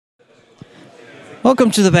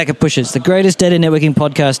Welcome to the Backup Pushers, the greatest data networking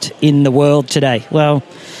podcast in the world today. Well,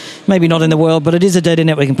 maybe not in the world, but it is a data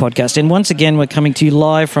networking podcast. And once again, we're coming to you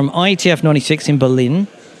live from IETF 96 in Berlin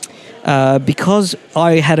because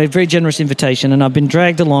I had a very generous invitation and I've been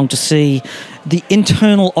dragged along to see the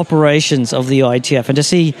internal operations of the IETF and to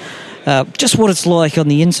see just what it's like on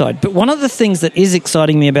the inside. But one of the things that is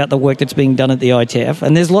exciting me about the work that's being done at the IETF,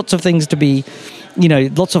 and there's lots of things to be,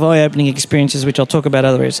 lots of eye-opening experiences, which I'll talk about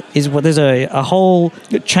others, is there's a whole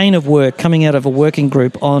chain of work coming out of a working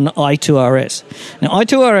group on I2RS. Now,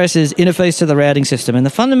 I2RS is interface to the routing system, and the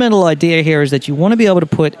fundamental idea here is that you want to be able to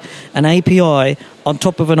put an API on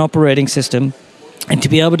top of an operating system and to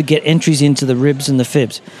be able to get entries into the RIBs and the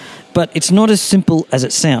FIBs. But it's not as simple as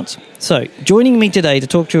it sounds. So, joining me today to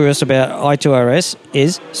talk to us about I2RS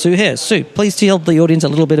is Sue Hare. Sue, please tell the audience a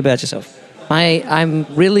little bit about yourself. I'm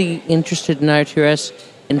really interested in I2RS.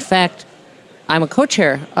 In fact, I'm a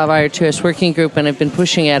co-chair of I2RS working group, and I've been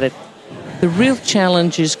pushing at it. The real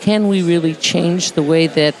challenge is, can we really change the way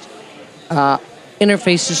that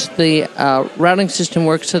interfaces the routing system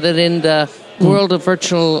works so that in the world of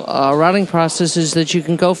virtual routing processes that you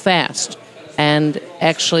can go fast and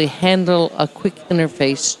actually handle a quick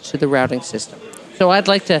interface to the routing system. So I'd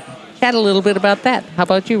like to chat a little bit about that. How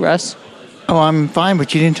about you, Russ? Oh, I'm fine,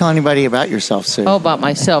 but you didn't tell anybody about yourself, Sue. Oh, about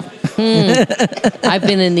myself. I've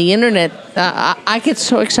been in the internet. I get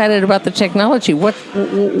so excited about the technology. What's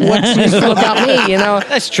useful about me,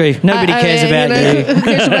 That's true. Nobody cares about you. Who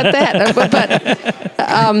cares about that?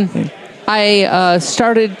 But I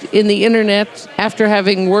started in the internet after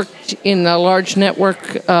having worked in a large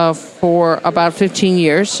network for about 15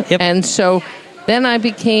 years. Yep. And so then I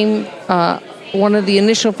became one of the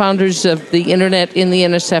initial founders of the internet in the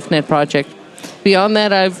NSFNet project. Beyond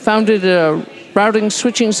that, I've founded a routing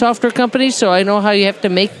switching software company, so I know how you have to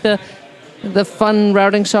make the fun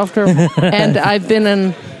routing software. And I've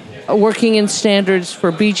been working in standards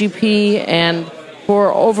for BGP and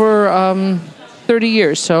for over 30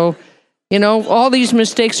 years. So, all these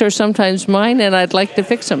mistakes are sometimes mine, and I'd like to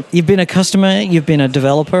fix them. You've been a customer, you've been a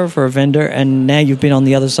developer for a vendor, and now you've been on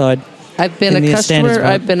the other side. I've been a customer,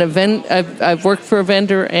 I've been I've worked for a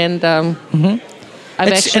vendor, and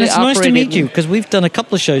I've actually it's nice to meet you, because we've done a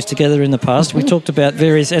couple of shows together in the past. We talked about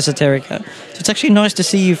various esoterica. So it's actually nice to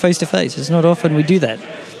see you face to face. It's not often we do that.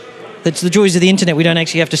 That's the joys of the internet. We don't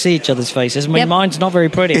actually have to see each other's faces. Mine's not very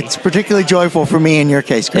pretty. It's particularly joyful for me in your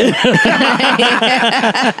case, Greg.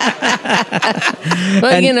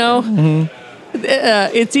 But,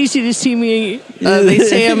 it's easy to see me. They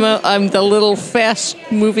say I'm the little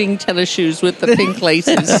fast-moving tennis shoes with the pink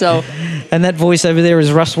laces. So, and that voice over there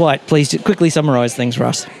is Russ White. Please quickly summarize things,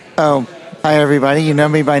 Russ. Oh, hi, everybody. You know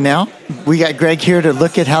me by now. We got Greg here to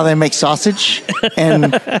look at how they make sausage.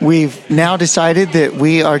 And we've now decided that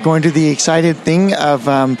we are going to do the excited thing of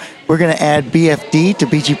we're going to add BFD to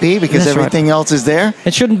BGP because That's everything else is there.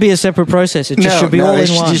 It shouldn't be a separate process. It just should be all in one. It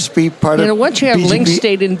should just be part of once you have BGP. link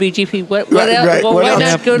state in BGP, why else?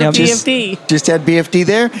 not go to BFD? Just add BFD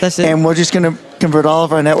there. That's it. And we're just going to convert all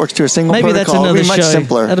of our networks to a single Maybe protocol. That's another It'll be much show.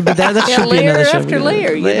 simpler. That should be layer another show. After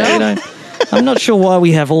layer, I'm not sure why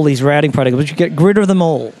we have all these routing protocols. You get rid of them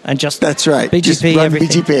all and just That's right. BGP Just run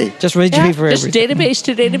everything. BGP. Just BGP for just everything. database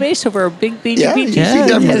to database over a big BGP. Yeah, you Yeah, see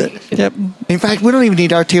done with it. Yep. In fact, we don't even need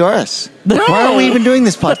R2RS. No. Why are we even doing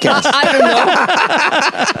this podcast? I don't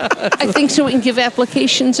know. I think so we can give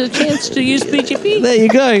applications a chance to use BGP. There you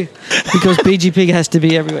go. Because BGP has to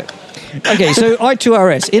be everywhere. Okay, so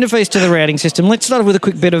I2RS, interface to the routing system. Let's start with a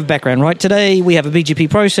quick bit of background, right? Today, we have a BGP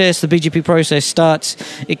process. The BGP process starts,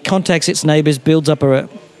 it contacts its neighbors, builds up a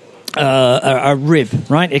RIB,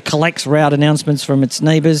 right? It collects route announcements from its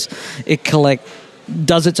neighbors. It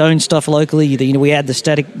does its own stuff locally. We add the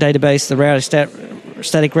static database, the router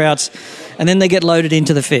static routes, and then they get loaded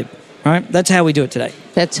into the FIB, right? That's how we do it today.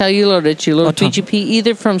 That's how you load it. You load BGP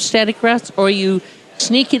either from static routes or you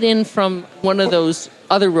sneak it in from one of those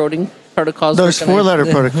other routing protocols. Those four-letter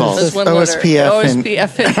protocols, OSPF and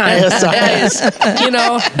ISI.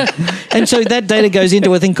 And so that data goes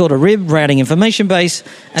into a thing called a RIB, routing information base.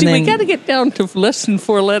 And then we got to get down to less than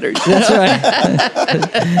 4 letters. That's right.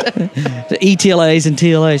 The ETLAs and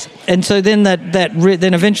TLAs. And so then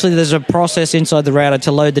then eventually there's a process inside the router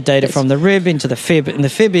to load the data from the RIB into the FIB. And the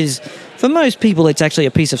FIB is, for most people, it's actually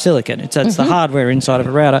a piece of silicon. It's the hardware inside of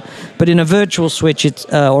a router. But in a virtual switch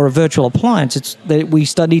or a virtual appliance, we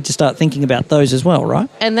need to start thinking about those as well, right?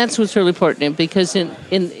 And that's what's really important, because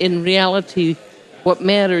in reality, what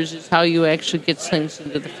matters is how you actually get things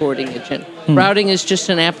into the forwarding engine. Routing is just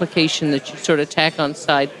an application that you sort of tack on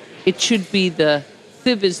side. It should be the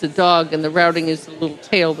FIB is the dog and the routing is the little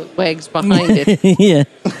tail that wags behind it. Yeah.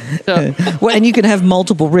 So, Well, and you can have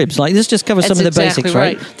multiple ribs. Like this just covers some of the That's exactly basics,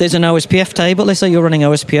 right? right. There's an OSPF table. Let's say you're running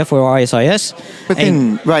OSPF or ISIS. But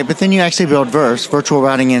then you actually build virtual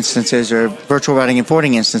routing instances or virtual routing and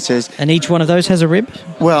forwarding instances. And each one of those has a rib?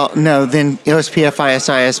 Well, no, then OSPF,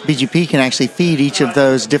 ISIS, BGP can actually feed each of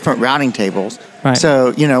those different routing tables. Right.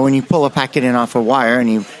 So, when you pull a packet in off a wire and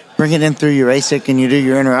you bring it in through your ASIC and you do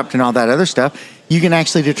your interrupt and all that other stuff, you can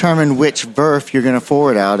actually determine which VRF you're going to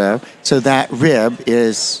forward out of. So that rib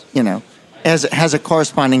is, has a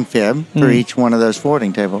corresponding fib for each one of those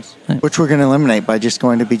forwarding tables, which we're going to eliminate by just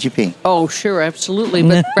going to BGP. oh, sure, absolutely.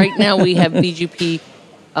 But right now we have BGP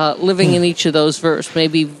living in each of those VRFs.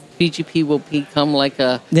 Maybe BGP will become like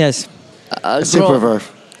a Yes. Super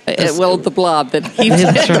VRF. the blob that keeps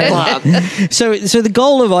That's the right. blob. So the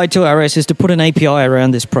goal of I2RS is to put an API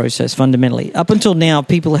around this process fundamentally. Up until now,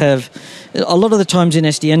 people have, a lot of the times in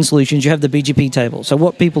SDN solutions, you have the BGP table. So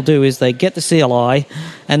what people do is they get the CLI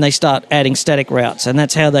and they start adding static routes. And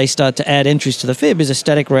that's how they start to add entries to the fib, is a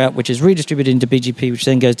static route which is redistributed into BGP, which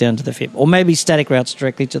then goes down to the fib. Or maybe static routes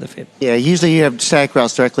directly to the fib. Yeah, usually you have static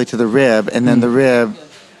routes directly to the rib, and then the rib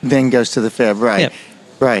then goes to the fib, right? Yep.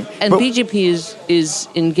 Right. And But- BGP is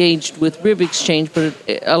engaged with rib exchange, but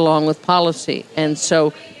along with policy. And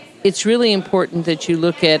so it's really important that you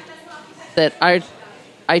look at that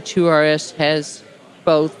I2RS has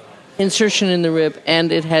both insertion in the rib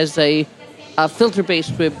and it has a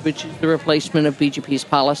filter-based rib, which is the replacement of BGP's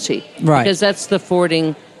policy. Right. Because that's the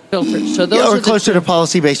forwarding filter. So those or are the closer to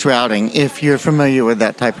policy-based routing, if you're familiar with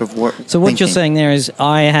that type of work. So what you're saying there is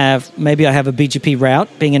maybe I have a BGP route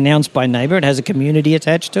being announced by neighbor. It has a community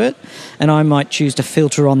attached to it. And I might choose to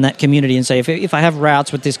filter on that community and say, if I have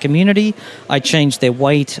routes with this community, I change their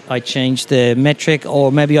weight, I change their metric,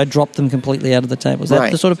 or maybe I drop them completely out of the table. Is that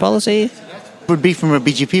Right. the sort of policy? Would be from a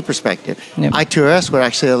BGP perspective. Yep. I2RS would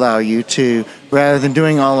actually allow you to, rather than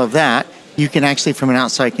doing all of that, you can actually, from an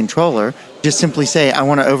outside controller, just simply say, I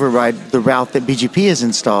want to override the route that BGP has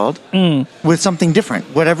installed with something different,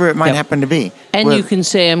 whatever it might Yep. happen to be. And Well, you can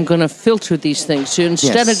say, I'm going to filter these things. So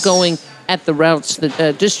instead Yes. of going at the routes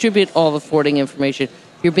that distribute all the forwarding information,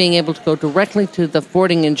 you're being able to go directly to the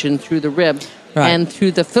forwarding engine through the rib Right. and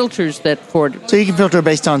through the filters that forward. So you can filter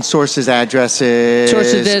based on sources, addresses,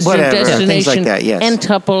 whatever, destination, things like that, yes. N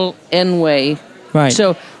tuple, N way. Right.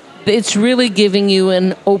 So it's really giving you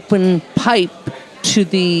an open pipe to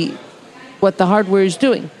what the hardware is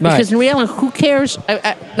doing. Right. Because in reality, who cares?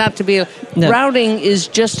 Not to be No. routing is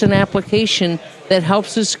just an application that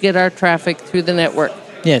helps us get our traffic through the network.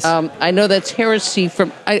 Yes. I know that's heresy from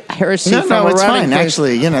no, a it's routing fine, point.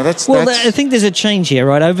 actually. That's I think there's a change here,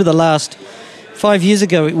 right? Over the last 5 years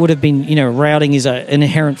ago, it would have been, routing is an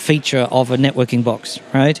inherent feature of a networking box,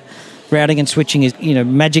 right? Routing and switching is,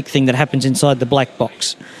 magic thing that happens inside the black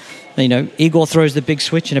box. Igor throws the big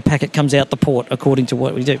switch and a packet comes out the port according to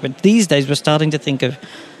what we do. But these days, we're starting to think of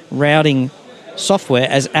routing software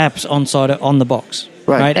as apps on the box,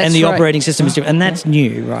 right? That's And the right. operating system is different. And that's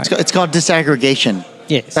new, right? It's called disaggregation.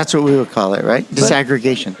 Yes. That's what we would call it, right?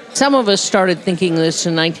 Disaggregation. Some of us started thinking this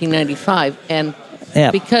in 1995, and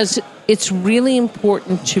Yeah. because it's really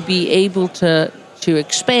important to be able to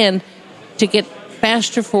expand, to get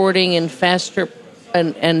faster forwarding and faster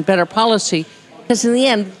and better policy, because in the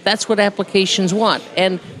end, that's what applications want.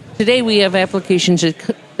 And today we have applications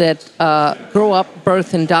that grow up,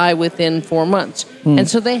 birth, and die within 4 months, and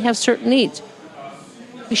so they have certain needs.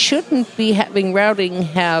 We shouldn't be having routing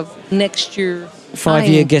have next year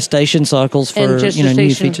 5-year gestation cycles for and new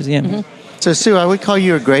gestation. features. Yeah. So, Sue, I would call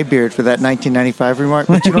you a graybeard for that 1995 remark,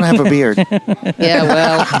 but you don't have a beard. Yeah,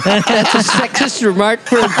 well, that's a sexist remark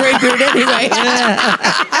for a graybeard anyway.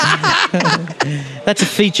 That's a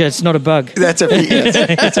feature. It's not a bug. That's a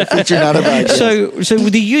feature, not a bug. So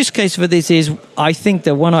the use case for this is, I think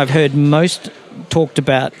the one I've heard most talked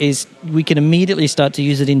about is we can immediately start to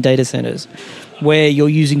use it in data centers where you're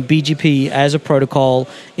using BGP as a protocol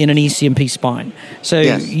in an ECMP spine. So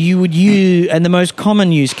Yes. and the most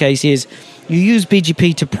common use case is you use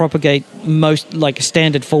BGP to propagate most like a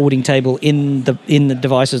standard forwarding table in the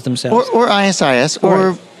devices themselves. Or ISIS,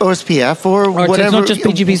 or OSPF, or Right, so whatever. it's not just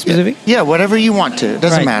BGP specific? Yeah, whatever you want to. It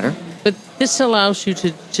doesn't Right. matter. But this allows you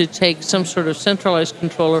to take some sort of centralized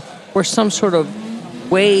controller or some sort of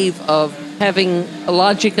wave of having a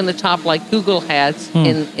logic in the top like Google has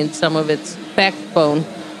in some of its backbone,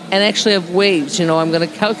 and actually have waves. I'm going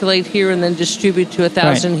to calculate here and then distribute to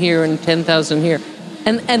 1,000 here and 10,000 here.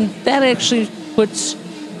 And that actually puts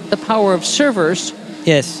the power of servers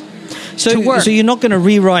Yes. to work. So you're not going to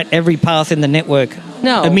rewrite every path in the network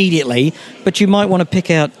No. immediately, but you might want to pick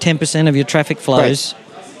out 10% of your traffic flows,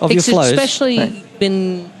 of your It's flows. especially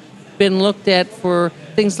been looked at for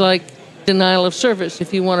things like denial of service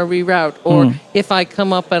if you want to reroute, or if I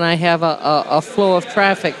come up and I have a flow of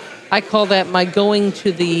traffic, I call that my going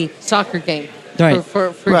to the soccer game. Right.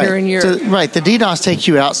 For here in Europe. So, right. The DDoS takes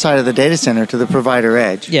you outside of the data center to the provider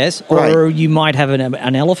edge. Yes, or you might have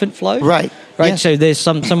an elephant flow. Right. Right. Yes. So there's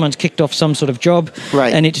someone's kicked off some sort of job,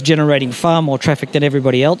 Right. and it's generating far more traffic than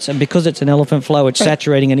everybody else. And because it's an elephant flow, it's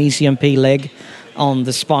saturating an ECMP leg on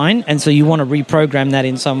the spine, and so you want to reprogram that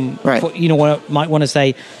in some. Right. You know, might want to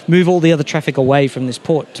say move all the other traffic away from this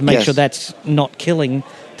port to make sure that's not killing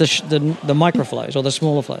the microflows or the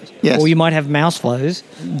smaller flows. Yes. Or you might have mouse flows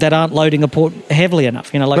that aren't loading a port heavily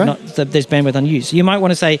enough. You know, like there's bandwidth unused. You might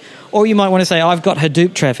want to say, I've got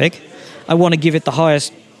Hadoop traffic. I want to give it the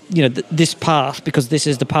highest, this path because this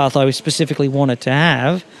is the path I specifically wanted to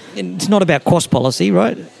have. It's not about QoS policy,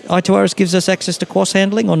 right? I2RS gives us access to QoS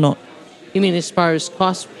handling or not? You mean as far as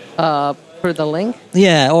cost for the link?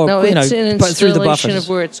 Yeah, or no, it's an through the installation buffers of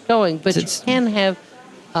where it's going, but you can have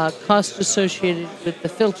cost associated with the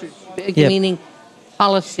filters, meaning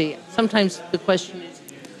policy. Sometimes the question is,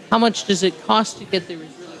 how much does it cost to get there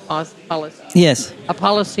is really policy. Yes. A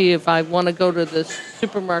policy, if I want to go to the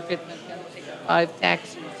supermarket and I'm going to take 5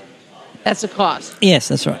 taxis, that's a cost. Yes,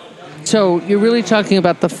 that's right. So you're really talking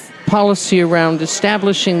about the policy around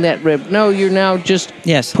establishing that RIB. No, you're now just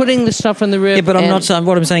putting the stuff in the RIB. Yeah, but I'm not saying.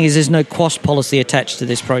 What I'm saying is there's no QoS policy attached to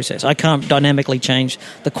this process. I can't dynamically change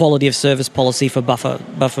the quality of service policy for buffer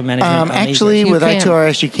management. Actually, with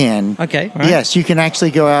I2RS, you can. Okay. Right. Yes, you can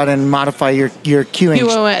actually go out and modify your queuing.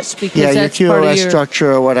 QoS, because that's your part of QoS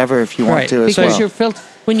structure or whatever if you want to as well. Because your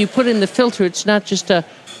when you put in the filter, it's not just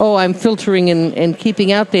I'm filtering and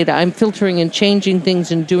keeping out data. I'm filtering and changing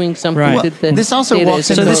things and doing something with the this also data. walks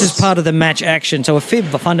So this is part of the match action. So a fib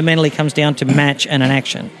fundamentally comes down to match and an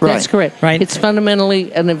action. Right. That's correct. Right. It's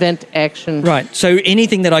fundamentally an event action. Right. So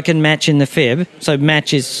anything that I can match in the fib, so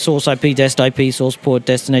match is source IP, dest IP, source port,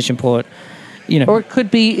 destination port, Or it could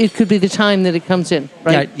be the time that it comes in,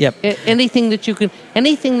 right? Yeah, yep. Anything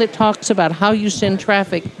that talks about how you send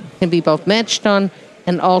traffic can be both matched on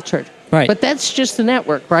and altered. Right. But that's just the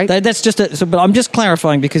network, right? That's just but I'm just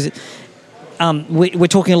clarifying because we're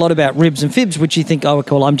talking a lot about ribs and fibs, which you think,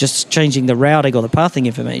 I'm just changing the routing or the pathing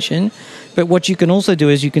information. But what you can also do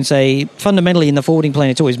is you can say, fundamentally in the forwarding plane,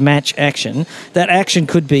 it's always match action. That action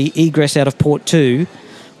could be egress out of port 2,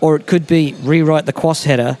 or it could be rewrite the QoS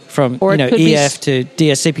header from EF to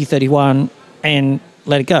DSCP31 and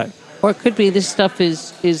let it go. Or it could be this stuff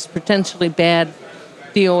is potentially bad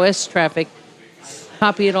DOS traffic.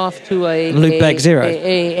 Copy it off to a loopback 0,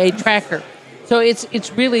 a tracker. So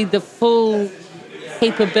it's really the full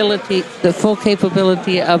capability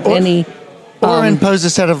of any. Or impose a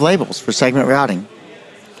set of labels for segment routing.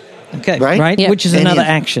 Okay, right? Yep. Which is another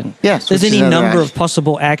action. Yes, there's any number of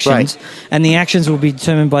possible actions, and the actions will be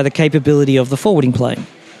determined by the capability of the forwarding plane.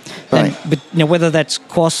 Right. But whether that's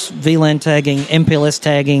QoS, VLAN tagging, MPLS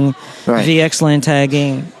tagging, VXLAN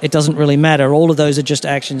tagging, it doesn't really matter. All of those are just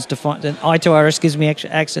actions defined. I2RS gives me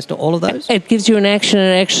access to all of those? It gives you an action,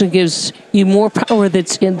 and it actually gives you more power than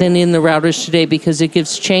in the routers today, because it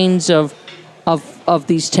gives chains of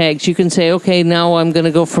these tags. You can say, okay, now I'm going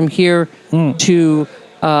to go from here to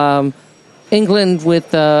England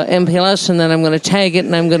with MPLS, and then I'm going to tag it,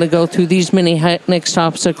 and I'm going to go through these many next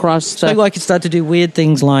stops across the... So I could start to do weird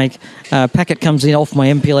things like packet comes in off my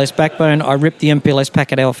MPLS backbone, I rip the MPLS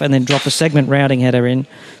packet off, and then drop a segment routing header in,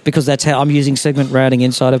 because that's how I'm using segment routing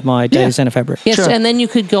inside of my data center fabric. Yes, and then you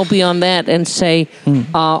could go beyond that and say,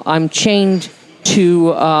 I'm chained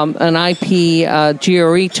to an IP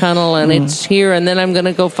GRE tunnel, and it's here, and then I'm going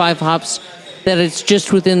to go 5 hops that it's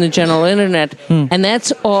just within the general internet. And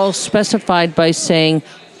that's all specified by saying,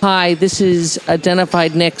 hi, this is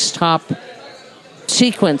identified next hop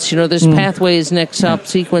sequence. This pathway is next hop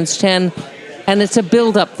sequence 10. And it's a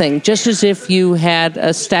build-up thing, just as if you had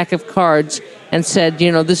a stack of cards and said,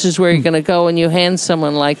 this is where you're going to go, and you hand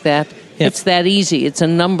someone like that. Yep. It's that easy. It's a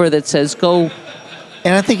number that says go.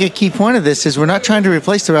 And I think a key point of this is we're not trying to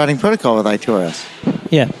replace the routing protocol with I2RS.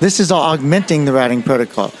 Yeah. This is all augmenting the routing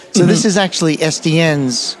protocol. So this is actually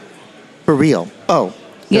SDNs for real. Oh,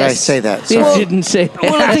 did I say that? Sorry. You didn't say that.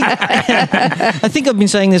 Well, I think I've been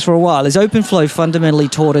saying this for a while, is OpenFlow fundamentally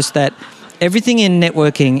taught us that everything in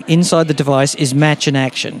networking inside the device is match and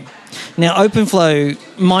action. Now, OpenFlow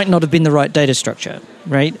might not have been the right data structure,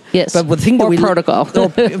 right? Yes. But the thing that protocol.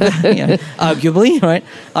 Arguably, right?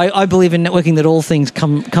 I believe in networking that all things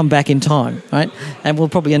come back in time, right? And we'll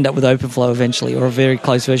probably end up with OpenFlow eventually, or a very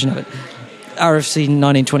close version of it. RFC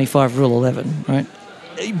 1925 Rule 11, right?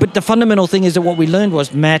 But the fundamental thing is that what we learned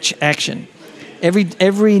was match action. Every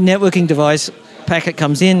networking device packet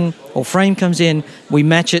comes in or frame comes in, we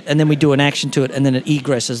match it, and then we do an action to it, and then it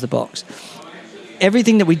egresses the box.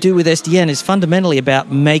 Everything that we do with SDN is fundamentally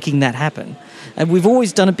about making that happen. And we've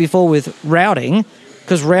always done it before with routing,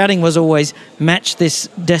 because routing was always match this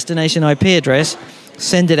destination IP address,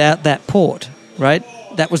 send it out that port, right?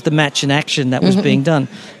 That was the match in action that was being done.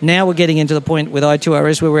 Now we're getting into the point with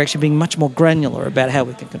I2RS where we're actually being much more granular about how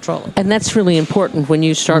we can control it. And that's really important when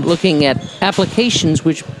you start looking at applications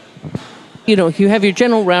which, you have your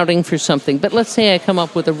general routing for something, but let's say I come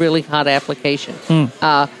up with a really hot application.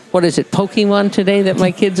 What is it, Pokemon today that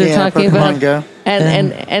my kids are talking Pokemon about? Go.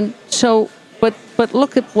 And so, but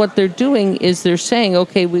look at what they're doing is they're saying,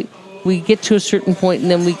 okay, we get to a certain point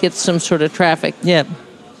and then we get some sort of traffic. Yeah.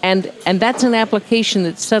 And that's an application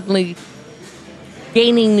that's suddenly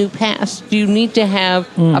gaining new paths. You need to have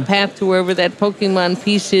a path to wherever that Pokemon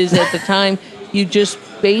piece is at the time. You just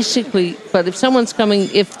basically, but if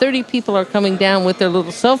 30 people are coming down with their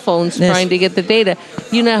little cell phones trying to get the data,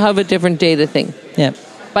 you now have a different data thing. Yeah.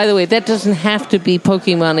 By the way, that doesn't have to be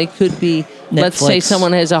Pokemon. It could be, let's say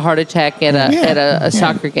someone has a heart attack at a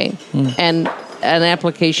soccer game, and an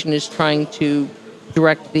application is trying to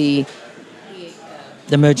direct the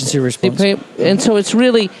emergency response. And so it's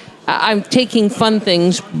really, I'm taking fun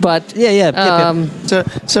things, but... But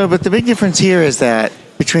the big difference here is that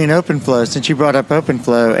between OpenFlow, since you brought up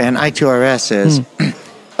OpenFlow, and I2RS is,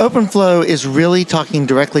 OpenFlow is really talking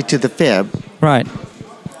directly to the fib. Right.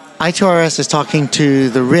 I2RS is talking to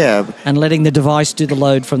the rib. And letting the device do the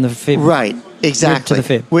load from the fib. Right, exactly. To the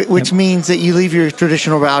fib. Which means that you leave your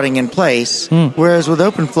traditional routing in place, whereas with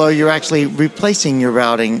OpenFlow, you're actually replacing your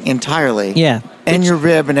routing entirely. Yeah. And your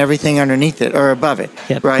rib and everything underneath it, or above it,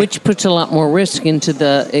 right? Which puts a lot more risk into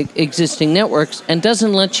the existing networks and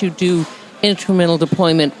doesn't let you do incremental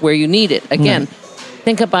deployment where you need it. Again,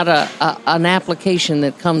 think about an application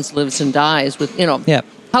that comes, lives, and dies with,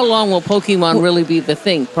 how long will Pokemon really be the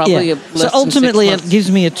thing? Probably less So ultimately, than 6 months. it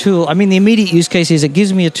gives me a tool. I mean, the immediate use case is it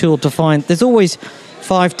gives me a tool to find, there's always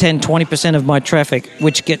 5, 10, 20% of my traffic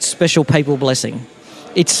which gets special papal blessing.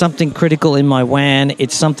 It's something critical in my WAN,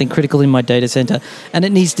 it's something critical in my data center, and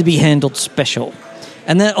it needs to be handled special.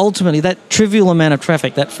 And then ultimately, that trivial amount of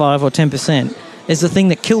traffic, that 5 or 10%, is the thing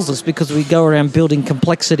that kills us because we go around building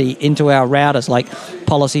complexity into our routers, like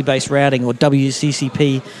policy-based routing or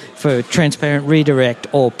WCCP for transparent redirect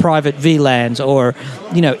or private VLANs or,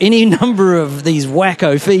 any number of these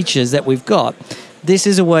wacko features that we've got. This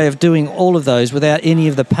is a way of doing all of those without any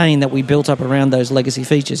of the pain that we built up around those legacy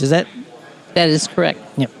features. Is that... That is correct.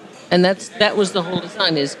 Yep. And that was the whole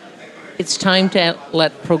design is it's time to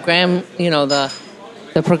let the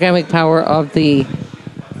programming power of the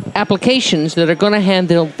applications that are going to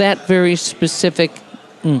handle that very specific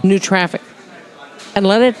new traffic. And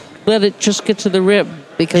let it just get to the rib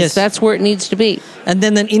because that's where it needs to be. And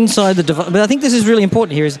then inside the device, but I think this is really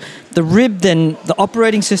important here, is the rib, then the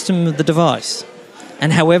operating system of the device.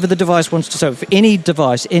 And however the device wants to, so for any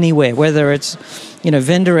device, anywhere, whether it's,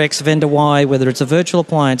 vendor X, vendor Y, whether it's a virtual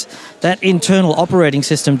appliance, that internal operating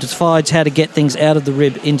system decides how to get things out of the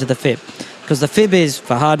rib into the fib. Because the fib is,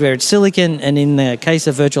 for hardware, it's silicon, and in the case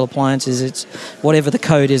of virtual appliances, it's whatever the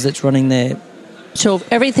code is that's running there. So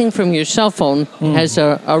everything from your cell phone has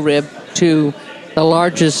a rib to the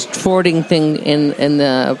largest forwarding thing in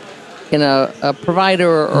a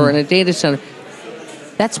provider or in a data center.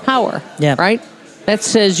 That's power, right? That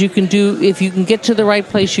says you can do, if you can get to the right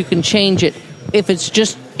place, you can change it. If it's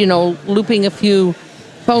just, looping a few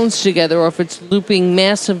phones together, or if it's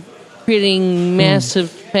creating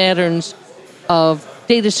massive patterns of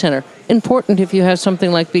data center. Important if you have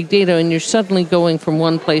something like big data and you're suddenly going from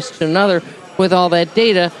one place to another with all that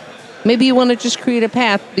data. Maybe you want to just create a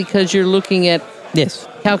path because you're looking at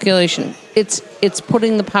calculation. It's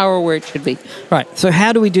putting the power where it should be. Right. So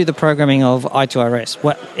how do we do the programming of I2RS?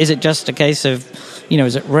 What is it? Just a case of,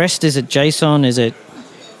 is it REST? Is it JSON? Is it?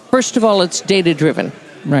 First of all, it's data driven.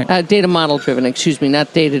 Right. Data model driven. Excuse me,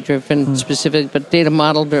 not data driven specific, but data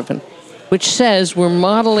model driven, which says we're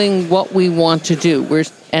modeling what we want to do. We're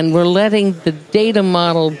letting the data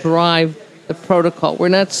model drive the protocol. We're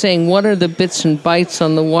not saying what are the bits and bytes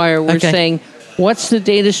on the wire. We're saying what's the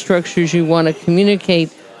data structures you want to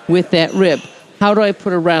communicate with that rib. How do I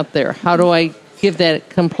put a route there? How do I give that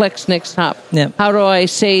complex next hop? Yeah. How do I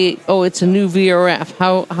say, it's a new VRF?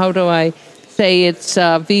 How do I say it's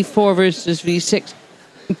V4 versus V6?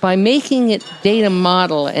 By making it data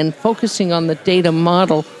model and focusing on the data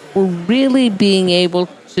model, we're really being able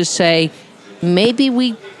to say, maybe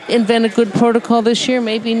we invent a good protocol this year,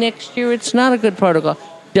 maybe next year it's not a good protocol.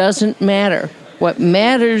 Doesn't matter. What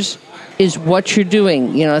matters is what you're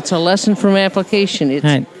doing. It's a lesson from application.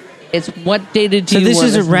 It's It's what data do So you this want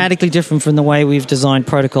is to radically different from the way we've designed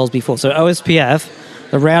protocols before. So OSPF,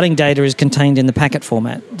 the routing data is contained in the packet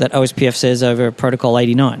format that OSPF says over Protocol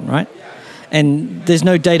 89, right? And there's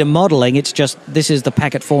no data modeling. It's just this is the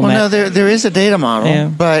packet format. Well, no, there is a data model, Yeah.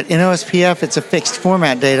 but in OSPF, it's a fixed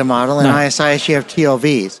format data model. In No. ISIS, you have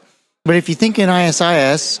TLVs. But if you think in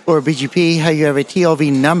ISIS or BGP, how you have a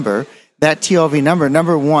TLV number, that TLV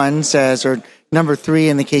number 1 says, or number 3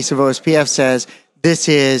 in the case of OSPF says, this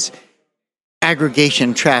is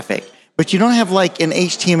aggregation traffic. But you don't have like an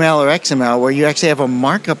HTML or XML where you actually have a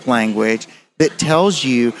markup language that tells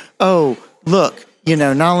you, oh, look,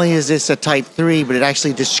 not only is this a type 3, but it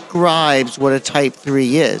actually describes what a type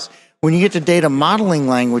 3 is. When you get to data modeling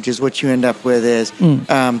languages, what you end up with is,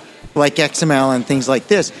 like XML and things like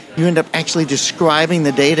this, you end up actually describing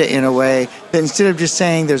the data in a way that instead of just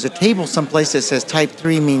saying there's a table someplace that says type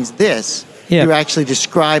 3 means this, you're actually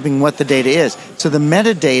describing what the data is. So the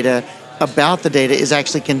metadata about the data is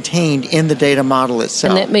actually contained in the data model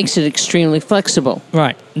itself. And that makes it extremely flexible.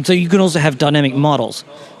 Right. And so you can also have dynamic models.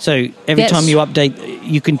 So every time you update,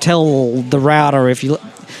 you can tell the router if you...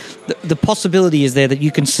 The possibility is there that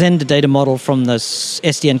you can send a data model from the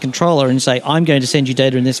SDN controller and say, I'm going to send you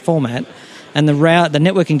data in this format. And the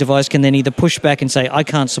networking device can then either push back and say, I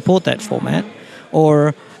can't support that format,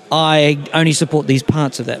 or I only support these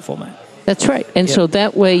parts of that format. That's right. And so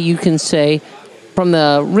that way you can say, from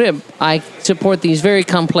the RIB, I support these very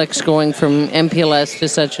complex going from MPLS to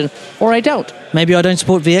such, or I don't. Maybe I don't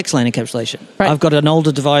support VXLAN encapsulation. Right. I've got an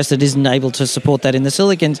older device that isn't able to support that in the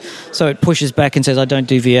silicons, so it pushes back and says, I don't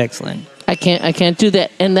do VXLAN. I can't do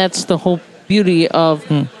that. And that's the whole beauty of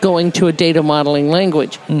going to a data modeling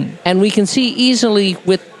language. And we can see easily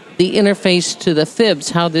with the interface to the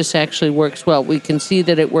FIBs how this actually works well. We can see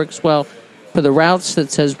that it works well for the routes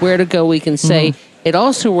that says where to go. We can say it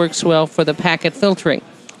also works well for the packet filtering.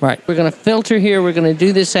 Right. We're going to filter here. We're going to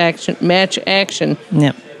do this action, match action.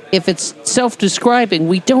 Yeah. If it's self-describing,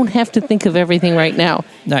 we don't have to think of everything right now.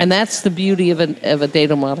 No. And that's the beauty of a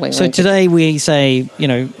data modeling. So language. today we say,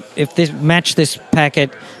 if this match this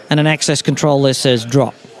packet and an access control list says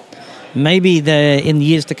drop. Maybe in the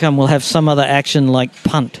years to come we'll have some other action like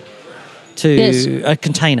punt to a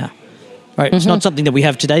container. Right. It's not something that we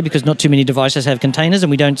have today because not too many devices have containers, and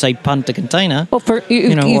we don't say punt a container. Well,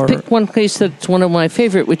 you picked one case that's one of my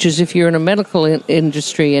favorite, which is if you're in a medical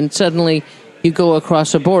industry and suddenly you go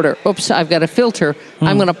across a border. Oops, I've got a filter.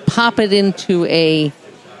 I'm going to pop it into a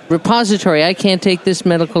repository. I can't take this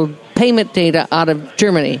medical payment data out of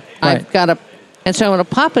Germany. Right. And so I'm going to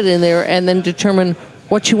pop it in there and then determine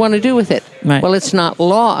what you want to do with it. Right. Well, it's not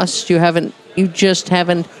lost. You just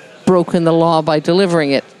haven't broken the law by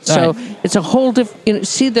delivering it. So it's a whole different.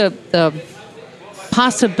 See the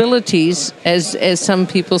possibilities, as some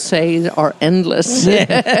people say, are endless.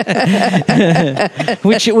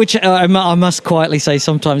 Which I must quietly say,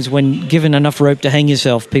 sometimes when given enough rope to hang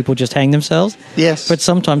yourself, people just hang themselves. Yes. But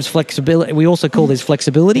sometimes flexibility. We also call this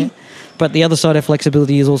flexibility. But the other side of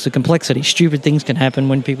flexibility is also complexity. Stupid things can happen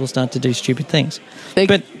when people start to do stupid things.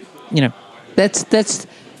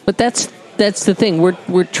 That's the thing.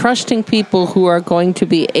 We're trusting people who are going to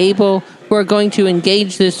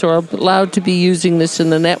engage this or are allowed to be using this in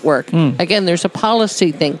the network. Again, there's a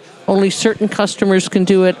policy thing. Only certain customers can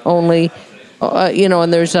do it. Only,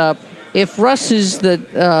 and there's if Russ is the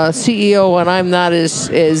CEO and I'm not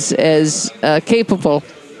as capable,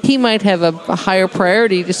 he might have a higher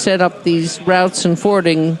priority to set up these routes and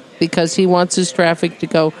forwarding because he wants his traffic to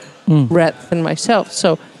go rather than myself.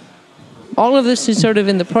 So all of this is sort of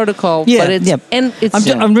in the protocol, but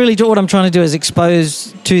what I'm trying to do is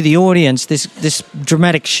expose to the audience this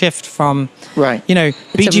dramatic shift from,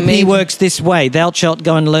 BGP works this way. Thou shalt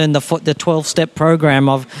go and learn the 12-step program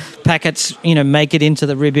of packets, make it into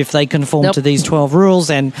the RIB if they conform to these 12 rules,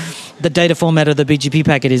 and the data format of the BGP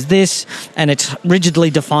packet is this, and it's rigidly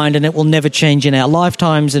defined, and it will never change in our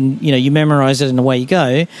lifetimes, and, you memorize it and away you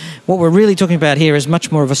go. What we're really talking about here is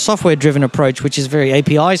much more of a software-driven approach, which is very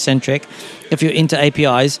API-centric, if you're into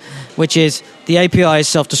APIs, which is the API is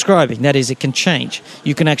self-describing. That is, it can change.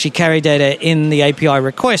 You can actually carry data in the API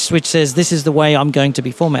request, which says this is the way I'm going to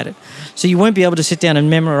be formatted. So you won't be able to sit down and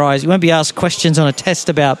memorize. You won't be asked questions on a test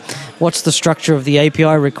about what's the structure of the API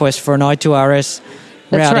request for an I2RS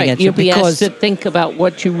That's routing. right. You'll be asked to think about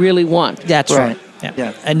what you really want. That's right.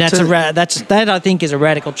 Yeah. And that's that I think is a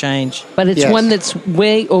radical change. But it's one that's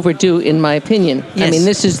way overdue, in my opinion. Yes. I mean,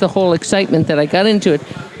 this is the whole excitement that I got into it.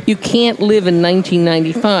 You can't live in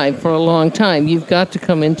 1995 for a long time. You've got to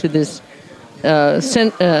come into this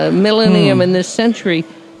millennium and this century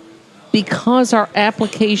because our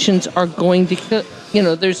applications are going to,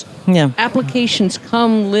 there's applications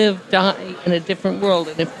come, live, die in a different world.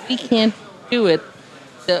 And if we can't do it,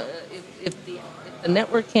 if the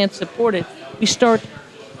network can't support it, we start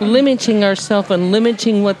limiting ourselves and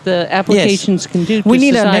limiting what the applications can do to We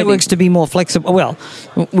need society. our networks to be more flexible. Well,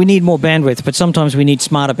 we need more bandwidth, but sometimes we need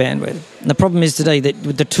smarter bandwidth. And the problem is today that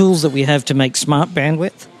with the tools that we have to make smart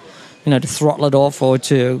bandwidth, to throttle it off or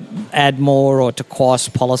to add more or to coerce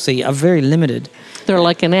policy are very limited. They're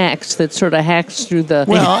like an axe that sort of hacks through the...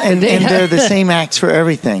 Well, and they're the same axe for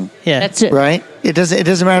everything. Yeah. That's it. Right? It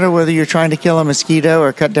doesn't matter whether you're trying to kill a mosquito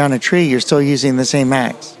or cut down a tree, you're still using the same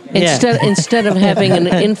axe. Instead of having an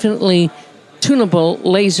infinitely tunable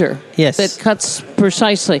laser that cuts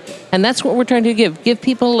precisely. And that's what we're trying to give. Give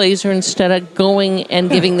people a laser instead of going and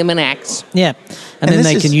giving them an axe. Yeah. And then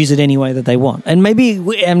they can use it any way that they want. And maybe,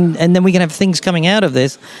 and then we can have things coming out of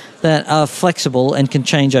this that are flexible and can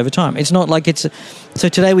change over time. It's not like so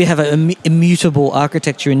today we have an immutable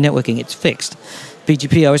architecture in networking. It's fixed.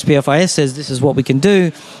 BGP, OSP, FIS says this is what we can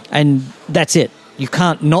do, and that's it. You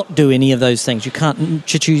can't not do any of those things. You can't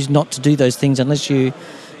choose not to do those things unless you...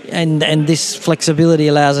 And this flexibility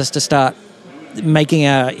allows us to start making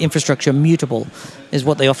our infrastructure mutable, is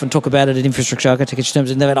what they often talk about it in infrastructure architecture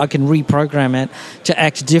terms, and that I can reprogram it to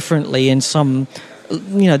act differently in some...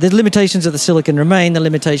 the limitations of the silicon remain, the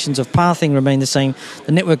limitations of pathing remain the same.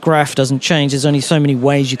 The network graph doesn't change. There's only so many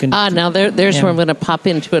ways you can... Now there's where I'm going to pop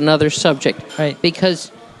into another subject. Right.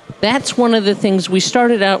 Because that's one of the things we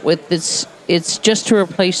started out with. It's just to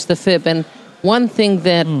replace the fib. And one thing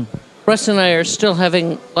that Russ and I are still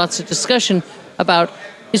having lots of discussion about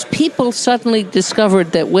is people suddenly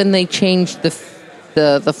discovered that when they changed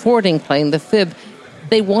the forwarding plane, the fib,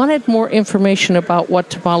 they wanted more information about what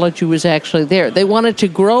topology was actually there. They wanted to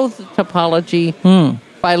grow the topology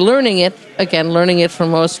by learning it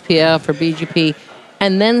from OSPF or BGP,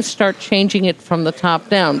 and then start changing it from the top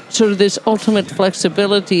down. So this ultimate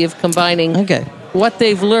flexibility of combining what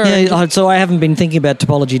they've learned. Yeah, so I haven't been thinking about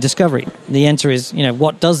topology discovery. The answer is,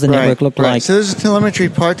 what does the network look like? So there's a telemetry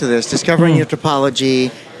part to this. Discovering your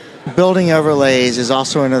topology, building overlays is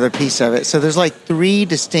also another piece of it. So there's like 3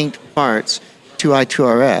 distinct parts to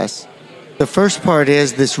I2RS. The first part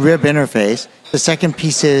is this RIB interface. The second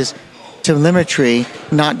piece is telemetry,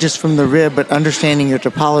 not just from the RIB, but understanding your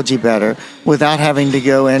topology better without having to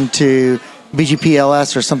go into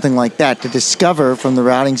BGP-LS or something like that to discover from the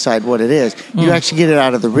routing side what it is. You actually get it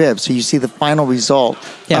out of the RIB, so you see the final result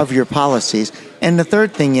of your policies. And the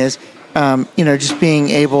third thing is, just being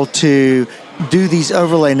able to do these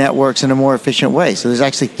overlay networks in a more efficient way. So there's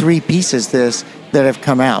actually 3 pieces that have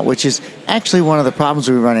come out, which is actually one of the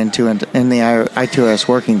problems we run into in the I2RS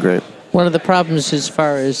working group. One of the problems as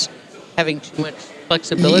far as having too much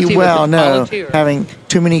flexibility having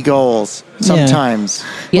too many goals sometimes.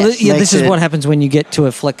 Yes. This is what happens when you get to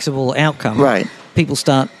a flexible outcome. Right. People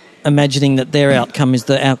start imagining that their outcome is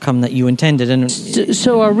the outcome that you intended. And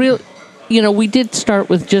so our real, we did start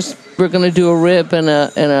with just, we're going to do a RIB and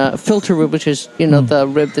a filter RIB, which is, the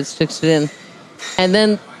RIB that sticks it in. And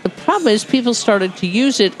then the problem is people started to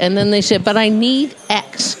use it, and then they said, but I need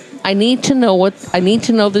X. I need to know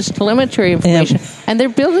this telemetry information. And they're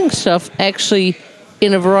building stuff actually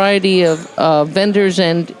in a variety of vendors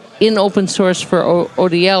and in open source for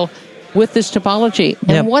ODL with this topology.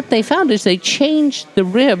 And what they found is they changed the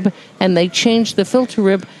RIB and they changed the filter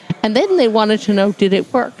RIB, and then they wanted to know, did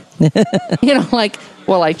it work?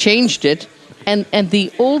 I changed it, and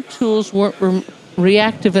the old tools weren't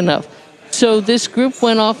reactive enough. So this group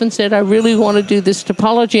went off and said, I really want to do this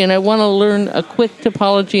topology, and I want to learn a quick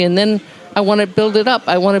topology, and then I want to build it up.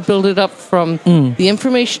 I want to build it up from the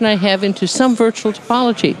information I have into some virtual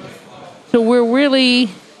topology. So we're really,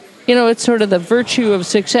 it's sort of the virtue of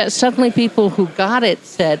success. Suddenly people who got it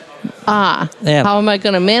said, how am I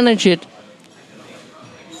going to manage it?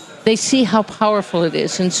 They see how powerful it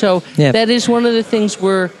is. And so that is one of the things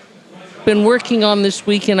we've been working on this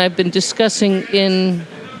week, and I've been discussing in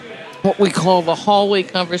what we call the hallway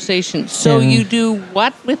conversation. So you do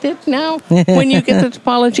what with it now when you get the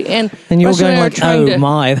topology? And you're going like,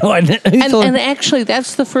 my. and actually,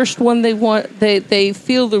 that's the first one they want. They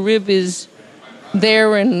feel the RIB is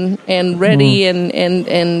there and ready,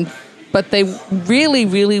 but they really,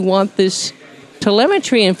 really want this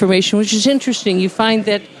telemetry information, which is interesting. You find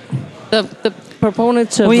that the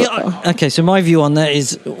proponents of... so my view on that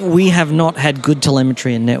is we have not had good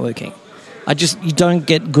telemetry in networking. You don't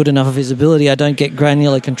get good enough visibility. I don't get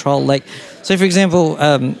granular control. So for example,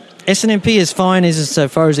 SNMP is fine as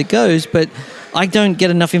far as it goes, but I don't get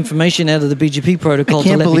enough information out of the BGP protocol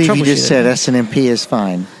to let me troubleshoot. I can't believe you just said SNMP is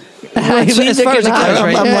fine. as far as it goes,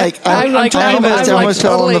 right? I'm almost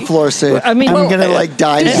fell on the floor, so I mean, I'm going to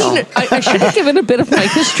die now. I should have given a bit of my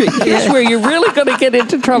history. Here's where you're really going to get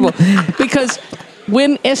into trouble. Because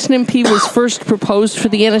when SNMP was first proposed for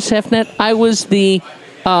the NSFNet, I was the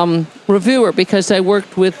reviewer because I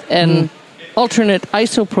worked with an alternate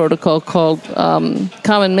ISO protocol called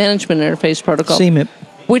Common Management Interface Protocol. CMIP.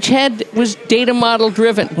 Which was data model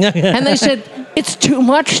driven. And they said, it's too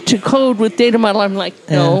much to code with data model. I'm like,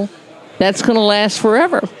 no, that's going to last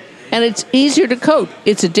forever. And it's easier to code.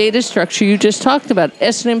 It's a data structure you just talked about.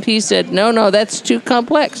 SNMP said, no, that's too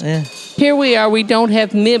complex. Yeah. Here we are. We don't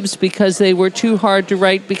have MIBs because they were too hard to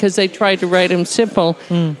write because they tried to write them simple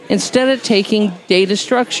instead of taking data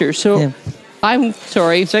structure. So I'm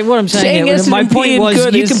sorry. So what I'm saying here, my point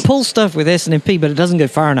was you can pull stuff with SNMP, but it doesn't go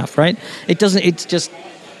far enough, right? It doesn't. It's just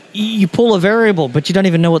you pull a variable, but you don't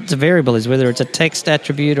even know what the variable is, whether it's a text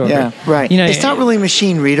attribute or right. You know, it's not really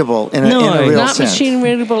machine readable in a real not sense. Machine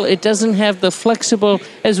readable. It doesn't have the flexible,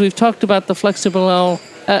 as we've talked about, the flexible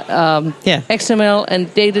XML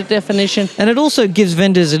and data definition. And it also gives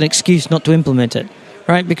vendors an excuse not to implement it,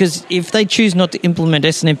 right? Because if they choose not to implement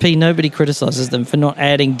SNMP, nobody criticizes them for not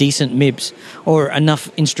adding decent MIBs or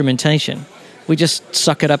enough instrumentation. We just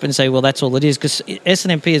suck it up and say, well, that's all it is, because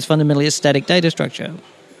SNMP is fundamentally a static data structure.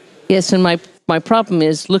 Yes, and my problem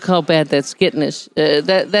is, look how bad that's getting us.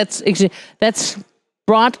 That's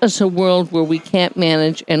brought us a world where we can't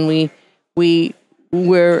manage, and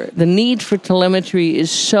where the need for telemetry is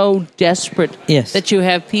so desperate that you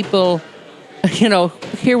have people,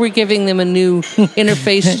 here we're giving them a new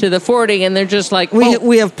interface to the forwarding, and they're just like,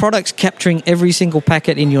 we have products capturing every single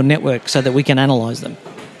packet in your network so that we can analyze them.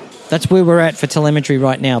 That's where we're at for telemetry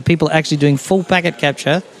right now. People are actually doing full packet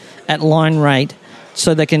capture at line rate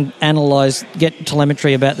so they can get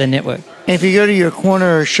telemetry about their network. And if you go to your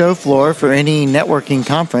corner show floor for any networking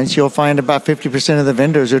conference, you'll find about 50% of the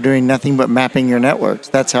vendors are doing nothing but mapping your networks.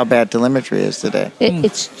 That's how bad telemetry is today.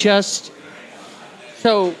 It's just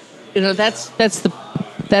so that's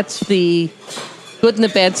the good and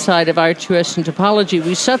the bad side of I2RS and topology.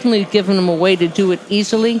 We've suddenly given them a way to do it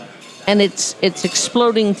easily, and it's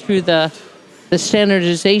exploding through the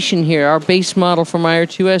standardization here. Our base model from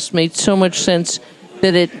I2RS made so much sense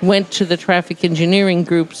that it went to the traffic engineering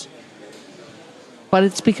groups, but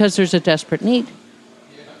it's because there's a desperate need.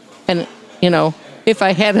 And if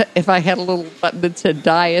I had a little button that said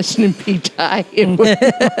die SNMP die, it would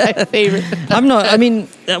be my favorite.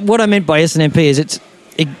 What I meant by SNMP is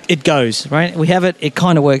it goes, right? We have it, it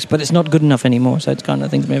kind of works, but it's not good enough anymore. So it's kind of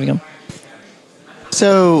things moving on.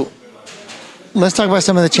 So let's talk about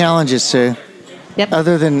some of the challenges, Sue. Yep.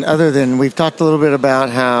 Other than we've talked a little bit about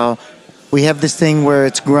how we have this thing where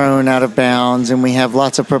it's grown out of bounds, and we have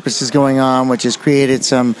lots of purposes going on, which has created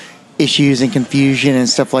some issues and confusion and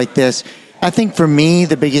stuff like this. I think for me,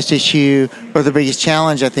 the biggest issue or the biggest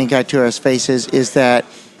challenge I think I2RS faces is that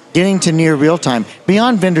getting to near real time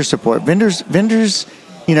beyond vendor support. Vendor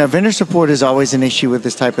support is always an issue with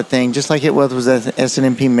this type of thing, just like it was with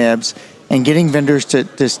SNMP MIBs, and getting vendors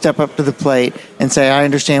to step up to the plate and say, I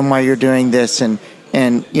understand why you're doing this, and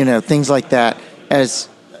things like that.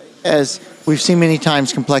 As we've seen many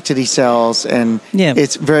times, complexity sells, and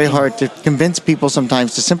it's very hard to convince people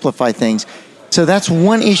sometimes to simplify things. So that's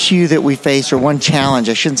one issue that we face, or one challenge.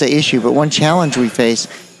 I shouldn't say issue, but one challenge we face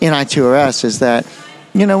in I2RS is that,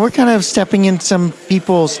 we're kind of stepping in some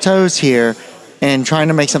people's toes here and trying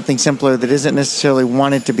to make something simpler that isn't necessarily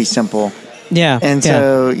wanted to be simple. Yeah. And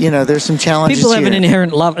so, there's some challenges People have here. an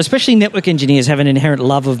inherent love, especially network engineers have an inherent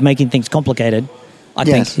love of making things complicated, I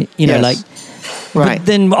think. Right. But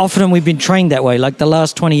then often we've been trained that way. Like the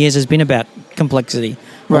last 20 years has been about complexity,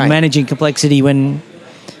 or managing complexity when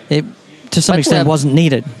it, to some extent, wasn't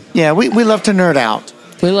needed. Yeah, we love to nerd out.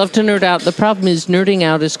 We love to nerd out. The problem is nerding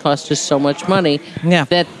out has cost us so much money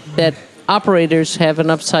that operators have an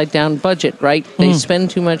upside-down budget, right? They spend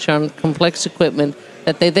too much on complex equipment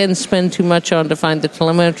that they then spend too much on to find the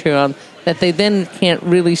telemetry on, that they then can't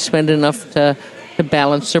really spend enough to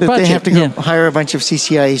balance their budget. They have to go hire a bunch of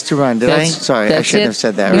CCIEs to run. Did I? Sorry, I shouldn't have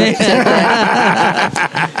said that. Right?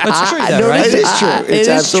 It's true, though, right? It is true. It's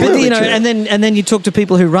absolutely true. And then you talk to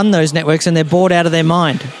people who run those networks, and they're bored out of their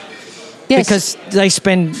mind. Yes. Because they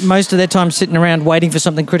spend most of their time sitting around waiting for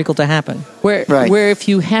something critical to happen. Where if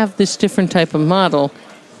you have this different type of model,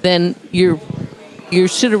 then you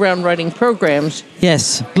sit around writing programs.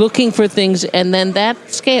 Yes. Looking for things, and then that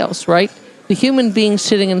scales, right? The human being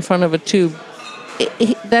sitting in front of a tube,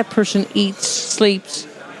 that person eats, sleeps,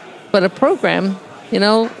 but a program,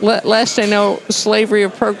 last I know, slavery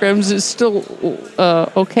of programs is still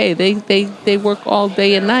okay. They work all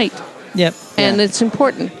day and night. Yep. And it's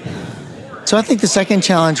important. So I think the second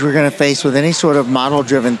challenge we're going to face with any sort of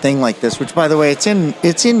model-driven thing like this, which, by the way, it's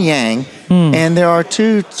in Yang, and there are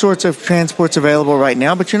two sorts of transports available right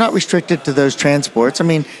now, but you're not restricted to those transports. I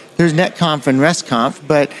mean, there's NetConf and RESTConf,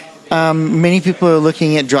 but many people are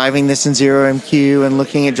looking at driving this in ZeroMQ and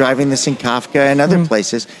looking at driving this in Kafka and other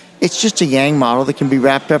places. It's just a Yang model that can be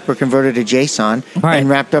wrapped up or converted to JSON and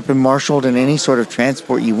wrapped up and marshaled in any sort of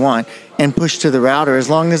transport you want and pushed to the router, as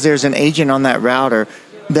long as there's an agent on that router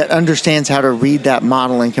that understands how to read that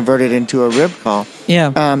model and convert it into a RIB call.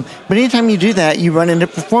 Yeah. But anytime you do that, you run into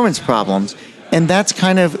performance problems. And that's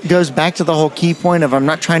kind of goes back to the whole key point of I'm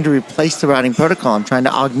not trying to replace the routing protocol. I'm trying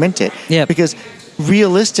to augment it. Yeah. Because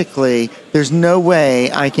realistically, there's no way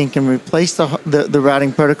I can replace the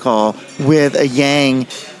routing protocol with a Yang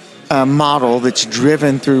model that's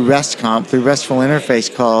driven through RESTConf, through RESTful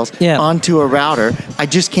interface calls, onto a router. I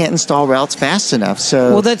just can't install routes fast enough.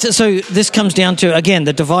 So this comes down to, again,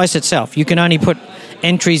 the device itself. You can only put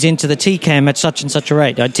entries into the TCAM at such and such a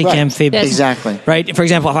rate, TCAM fib. Yes. Exactly. Right, for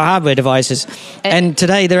example, for hardware devices. And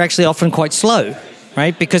today they're actually often quite slow,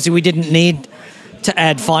 right? Because we didn't need to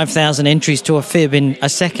add 5,000 entries to a fib in a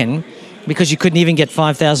second because you couldn't even get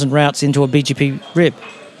 5,000 routes into a BGP RIB.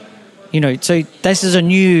 So this is a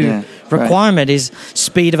new requirement is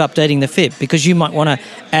speed of updating the fib, because you might want to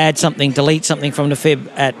add something, delete something from the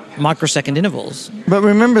fib at microsecond intervals. But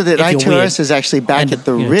remember that I2RS is actually back at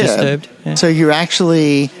the RIB. Disturbed. Yeah. So you're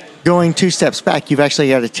actually going two steps back. You've actually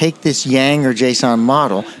got to take this Yang or JSON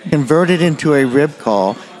model, convert it into a RIB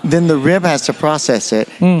call, then the RIB has to process it,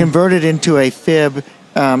 convert it into a fib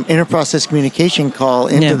interprocess communication call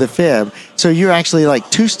into the fib. So you're actually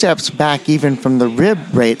like two steps back even from the RIB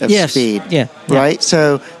rate of speed. Yeah. Right?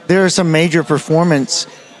 So there are some major performance,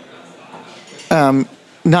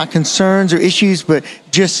 not concerns or issues, but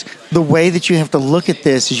just the way that you have to look at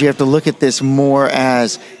this is you have to look at this more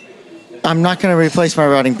as I'm not going to replace my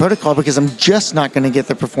routing protocol because I'm just not going to get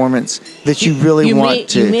the performance that you really want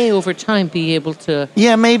to. You may over time be able to.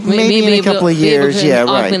 Yeah, maybe in a couple of years. Yeah,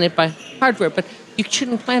 right. Augment it by hardware, but you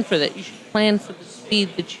shouldn't plan for that. You should plan for the speed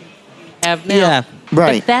that you have now. Yeah,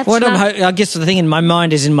 right. But that's I guess the thing in my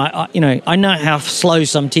mind is I know how slow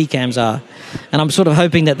some TCAMs are, and I'm sort of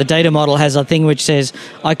hoping that the data model has a thing which says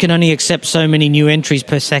I can only accept so many new entries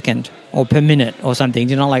per second or per minute or something.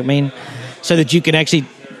 Do you know what I mean? So that you can actually.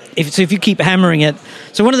 If you keep hammering it.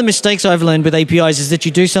 So one of the mistakes I've learned with APIs is that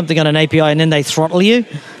you do something on an API and then they throttle you,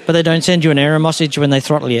 but they don't send you an error message when they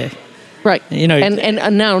throttle you. Right.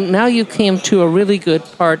 And now you came to a really good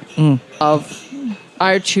part of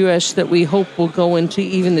I2RS that we hope will go into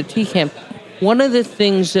even the TCAM. One of the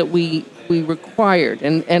things that we required,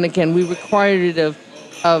 and again, we required it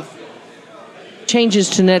of changes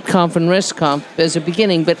to NetConf and RESTConf as a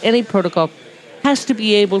beginning, but any protocol has to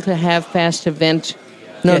be able to have fast event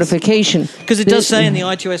notification. Because it does say in the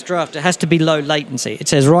I2RS draft, it has to be low latency. It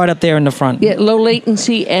says right up there in the front. Yeah, low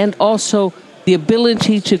latency, and also the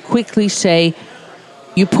ability to quickly say,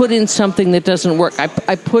 you put in something that doesn't work.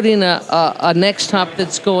 I put in a next hop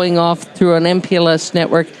that's going off through an MPLS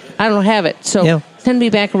network. I don't have it. So send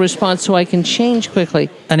me back a response so I can change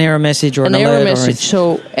quickly. An error message or an alert. Error message.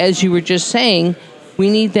 So as you were just saying,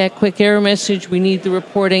 we need that quick error message. We need the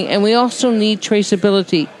reporting. And we also need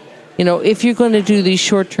traceability. If you're going to do these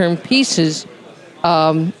short-term pieces,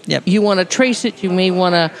 you want to trace it. You may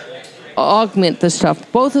want to augment the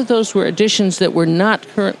stuff. Both of those were additions that were not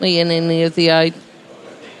currently in any of the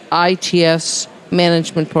ITS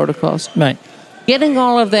management protocols. Right. Getting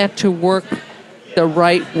all of that to work the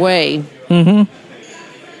right way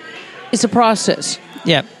is a process.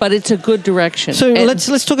 Yeah. But it's a good direction. So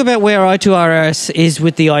let's talk about where I2RS is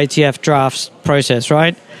with the IETF drafts process,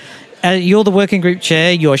 right? You're the working group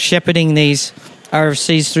chair. You're shepherding these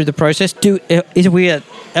RFCs through the process.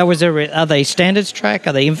 Are they standards track?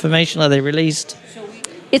 Are they information? Are they released?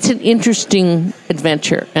 It's an interesting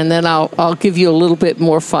adventure, and then I'll give you a little bit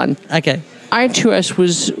more fun. Okay.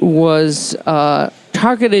 I2RS was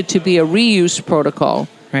targeted to be a reuse protocol.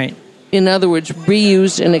 Right. In other words,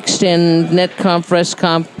 reuse and extend NetConf,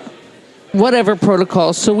 RESTConf, whatever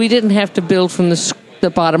protocol. So we didn't have to build from the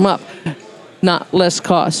bottom up, not less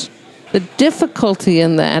cost. The difficulty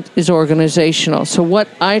in that is organizational. So what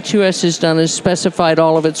I2RS has done is specified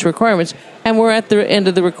all of its requirements, and we're at the end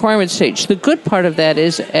of the requirement stage. The good part of that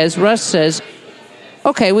is, as Russ says,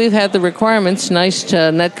 okay, we've had the requirements, nice to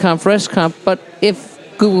NetConf, RESTConf, but if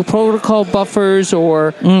Google Protocol buffers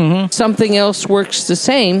or something else works the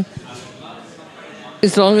same,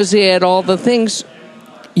 as long as they add all the things,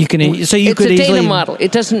 you can. So you it's could a easily data model.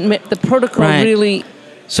 It doesn't. The protocol really.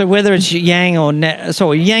 So whether it's Yang or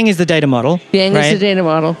Yang is the data model. Yang right? is the data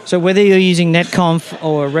model. So whether you're using netconf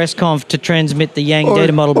or restconf to transmit the Yang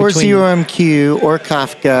data model or between... ZeroMQ or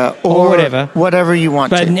Kafka or whatever you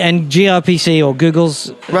want to. And gRPC or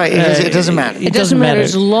Google's... Right, it doesn't matter. It doesn't matter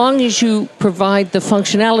as long as you provide the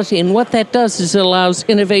functionality. And what that does is it allows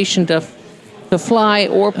innovation to fly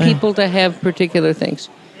or people to have particular things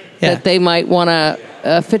that they might want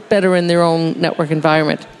to fit better in their own network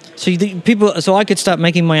environment. So I could start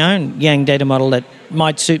making my own Yang data model that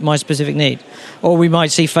might suit my specific need, or we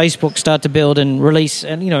might see Facebook start to build and release,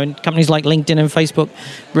 and and companies like LinkedIn and Facebook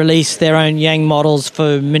release their own Yang models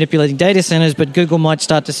for manipulating data centers. But Google might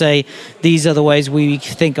start to say these are the ways we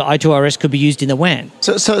think I2RS could be used in the WAN.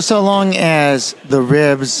 So long as the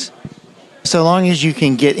RIBs, so long as you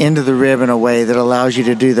can get into the RIB in a way that allows you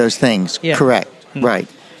to do those things, correct? Right.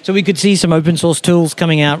 So we could see some open source tools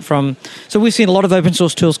coming out from... So we've seen a lot of open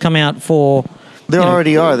source tools come out for... There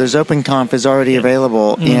already are. There's OpenConf is already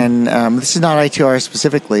available. And this is not I2RS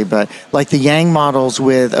specifically, but like the Yang models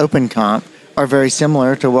with OpenConf are very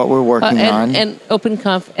similar to what we're working on. And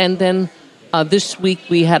OpenConf. And then this week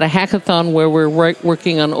we had a hackathon where we're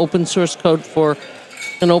working on open source code for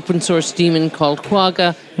an open source daemon called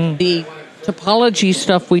Quagga. The topology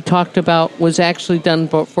stuff we talked about was actually done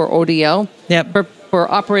for ODL. For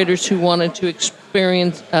operators who wanted to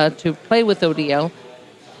experience, to play with ODL,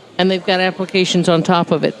 and they've got applications on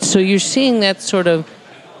top of it. So you're seeing that sort of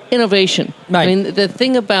innovation. Right. I mean, the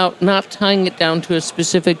thing about not tying it down to a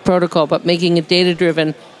specific protocol, but making it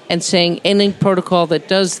data-driven and saying any protocol that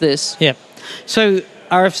does this. Yeah. So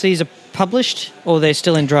RFCs are published, or they're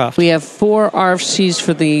still in draft? We have 4 RFCs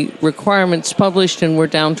for the requirements published, and we're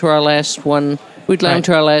down to our last one. We're down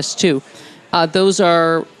to our last 2. Those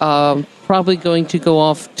are... probably going to go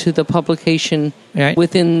off to the publication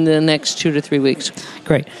within the next 2 to 3 weeks.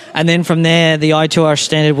 Great. And then from there, the I2RS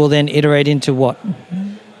standard will then iterate into what?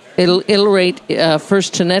 It'll iterate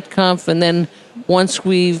first to netconf, and then once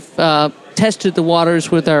we've tested the waters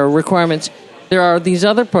with our requirements, there are these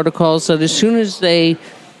other protocols that as soon as they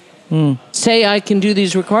say I can do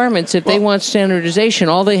these requirements, if they want standardization,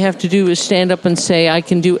 all they have to do is stand up and say I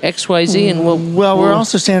can do X, Y, Z, and we're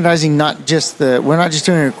also standardizing we're not just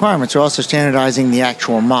doing requirements, we're also standardizing the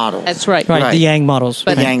actual models. That's right. Right, the Yang models.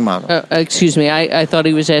 The Yang model. Excuse me, I thought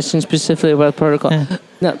he was asking specifically about the protocol.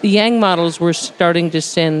 No, the Yang models, we're starting to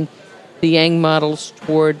send the Yang models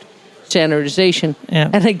toward standardization.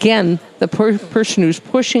 And again, the person who's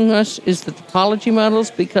pushing us is the topology models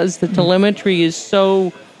because the telemetry is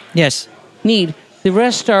so... need. The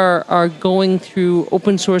rest are going through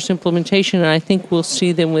open source implementation, and I think we'll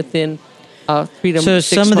see them within 3 to 6 months.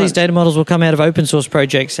 So some of these data models will come out of open source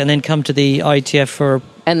projects and then come to the IETF for...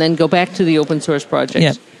 And then go back to the open source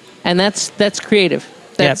projects. And that's creative.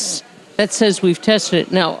 That says we've tested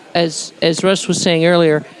it. Now, as Russ was saying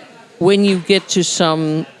earlier, when you get to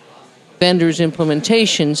some vendors'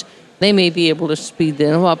 implementations, they may be able to speed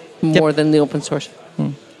them up more than the open source.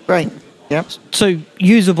 Right. Yep. So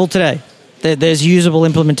usable today. There's usable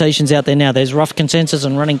implementations out there now. There's rough consensus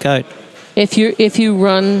and running code. If you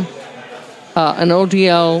run an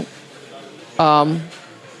ODL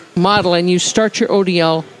model and you start your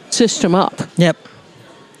ODL system up,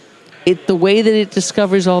 the way that it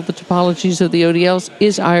discovers all the topologies of the ODLs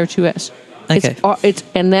is I2RS. Okay.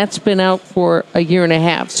 And that's been out for a year and a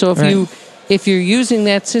half. So if you're using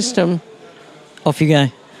that system, off you go.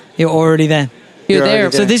 You're already there. You're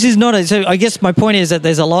there. So this is not so I guess my point is that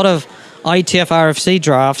there's a lot of IETF RFC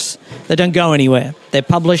drafts that don't go anywhere. They're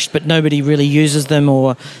published, but nobody really uses them,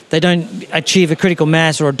 or they don't achieve a critical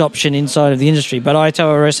mass or adoption inside of the industry. But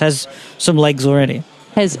I2RS has some legs already.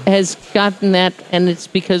 Has gotten that, and it's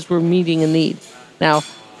because we're meeting a need. Now,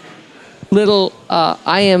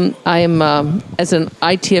 I am as an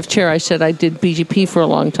ITF chair, I said I did BGP for a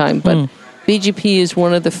long time, but BGP is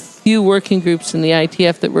one of the few working groups in the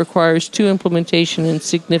ITF that requires 2 implementation and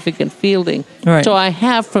significant fielding. Right. So I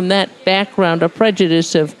have from that background a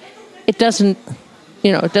prejudice of it doesn't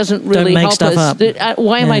really help us.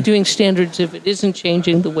 Why am I doing standards if it isn't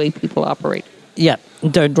changing the way people operate? Yeah,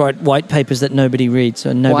 don't write white papers that nobody reads.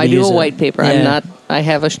 So nobody Why do a white paper? I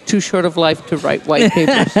have too short of life to write white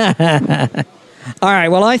papers. All right,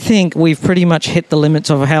 well, I think we've pretty much hit the limits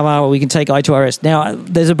of how far we can take I2RS. Now,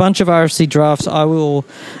 there's a bunch of RFC drafts. I will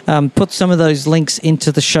put some of those links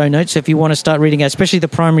into the show notes if you want to start reading it, especially the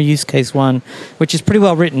primary use case one, which is pretty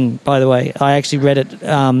well written, by the way. I actually read it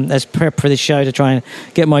as prep for this show to try and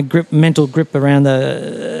get my mental grip around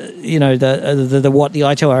the what the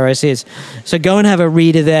I2RS is. So go and have a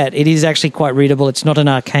read of that. It is actually quite readable. It's not an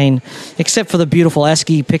arcane, except for the beautiful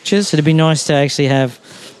ASCII pictures. It'd be nice to actually have,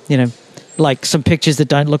 like some pictures that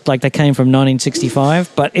don't look like they came from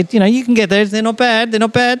 1965, but you can get those. They're not bad.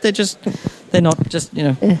 They're not just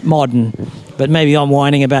modern. But maybe I'm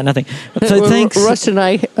whining about nothing. So thanks. Russ and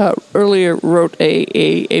I earlier wrote a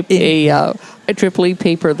IEEE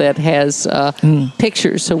paper that has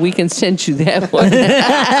pictures, so we can send you that one.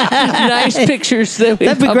 Nice pictures that we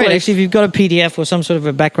That'd be publish. great. Actually, if you've got a PDF or some sort of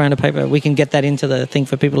a background of paper, we can get that into the thing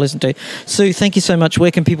for people to listen to. Sue, thank you so much.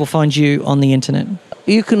 Where can people find you on the internet?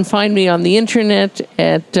 You can find me on the internet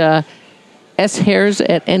at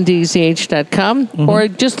shairs@ndzh.com, or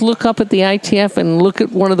just look up at the ITF and look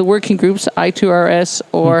at one of the working groups, I2RS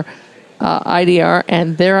or IDR,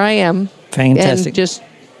 and there I am. Fantastic. And just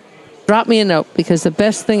drop me a note, because the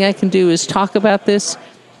best thing I can do is talk about this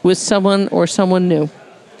with someone or someone new.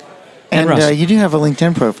 And Russ. you do have a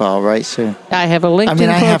LinkedIn profile, right, Sue? I have a LinkedIn profile.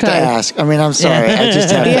 I have to ask. I'm sorry. I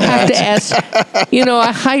just have You to have ask. to ask.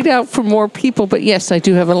 I hide out for more people, but yes, I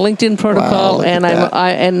do have a LinkedIn protocol, look and at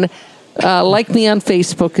that. like me on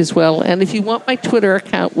Facebook as well. And if you want my Twitter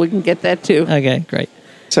account, we can get that too. Okay, great.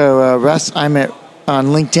 So, Russ, I'm on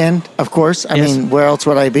LinkedIn, of course. I Yes. mean, where else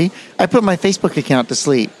would I be? I put my Facebook account to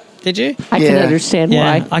sleep. Did you? I can Yeah. understand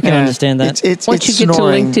Yeah, why. I can understand that. It's Once you get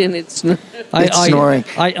snoring. to LinkedIn, it's snoring.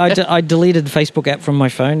 I deleted the Facebook app from my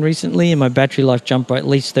phone recently, and my battery life jumped by at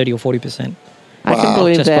least 30 or 40%. I can Wow.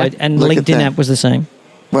 believe that. And Look at LinkedIn that. app was the same.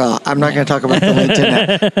 Well, I'm not going to talk about the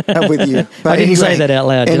LinkedIn app with you. But I didn't say that out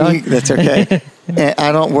loud, did I? That's okay.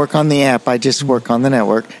 I don't work on the app. I just work on the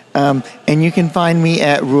network. And you can find me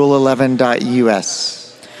at rule11.us.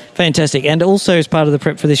 Fantastic. And also, as part of the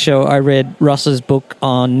prep for this show, I read Russ's book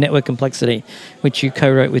on network complexity, which you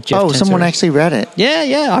co-wrote with Jeff Tensor. Someone actually read it.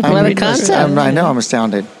 Yeah. I've What a read it. concept. I know. I'm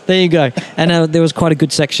astounded. There you go. And there was quite a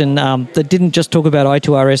good section that didn't just talk about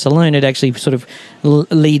I2RS alone. It actually sort of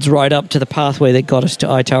leads right up to the pathway that got us to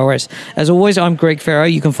I2RS. As always, I'm Greg Farrow.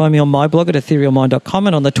 You can find me on my blog at etherealmind.com,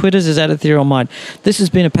 and on the Twitters is at etherealmind. This has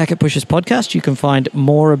been a Packet Pushers podcast. You can find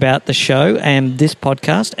more about the show and this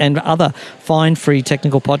podcast and other fine free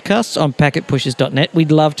technical podcasts on packetpushers.net.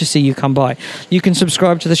 We'd love to see you come by. You can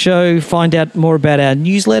subscribe to the show, find out more about our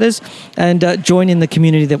newsletters, and join in the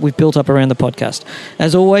community that we've built up around the podcast.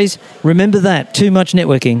 As always, remember that too much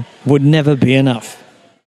networking would never be enough.